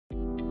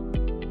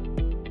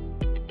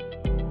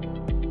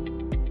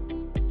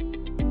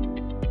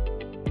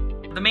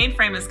The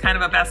mainframe is kind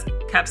of a best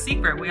kept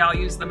secret. We all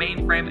use the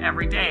mainframe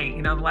every day.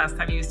 You know, the last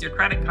time you used your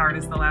credit card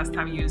is the last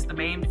time you used the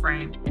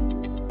mainframe.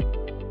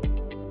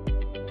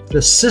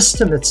 The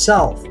system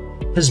itself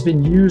has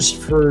been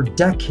used for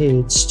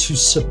decades to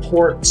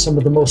support some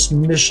of the most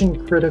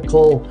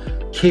mission-critical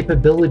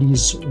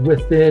capabilities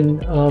within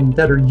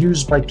that are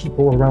used by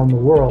people around the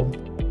world.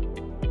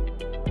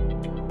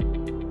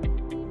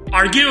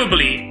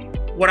 Arguably,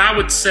 what I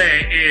would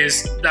say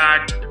is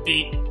that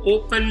the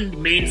Open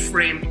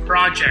Mainframe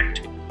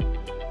project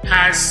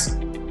has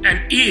and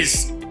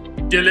is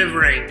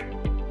delivering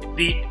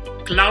the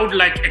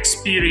cloud-like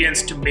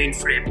experience to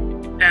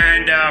mainframe,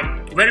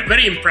 and very,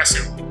 very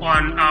impressive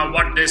on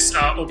what this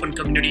open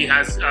community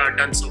has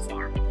done so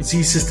far.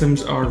 Z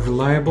systems are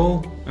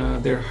reliable,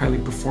 they're highly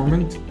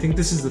performant. I think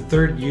this is the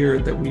third year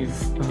that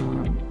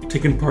we've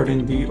taken part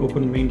in the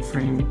Open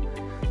Mainframe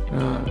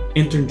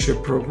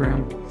internship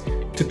program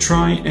to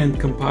try and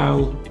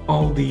compile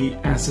all the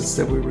assets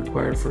that we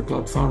required for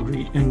Cloud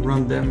Foundry and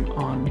run them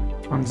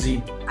on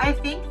Z. I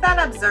think that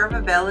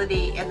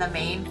observability in the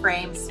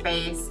mainframe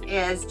space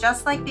is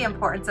just like the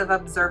importance of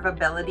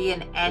observability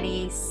in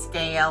any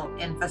scale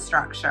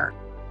infrastructure.